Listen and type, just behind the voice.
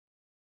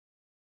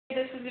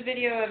This is a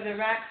video of the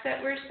racks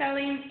that we're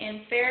selling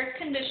in fair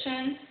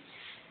condition.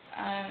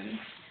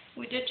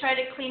 We did try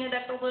to clean it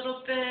up a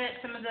little bit.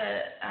 Some of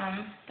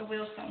the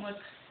wheels don't look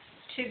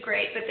too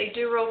great, but they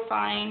do roll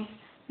fine.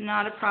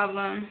 Not a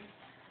problem.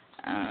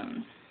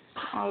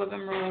 All of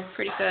them roll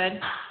pretty good.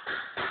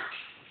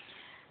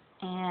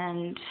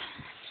 And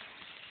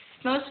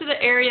most of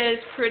the area is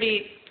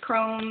pretty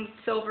chrome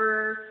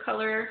silver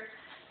color,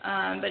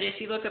 but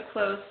if you look up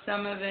close,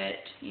 some of it,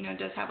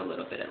 does have a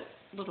little bit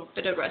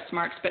of rust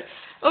marks. But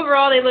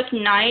overall, they look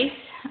nice.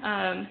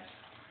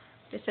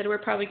 They said we're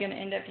probably going to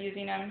end up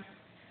using them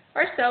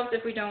ourselves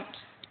if we don't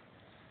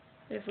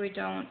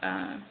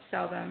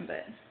sell them.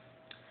 But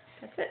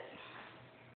that's it.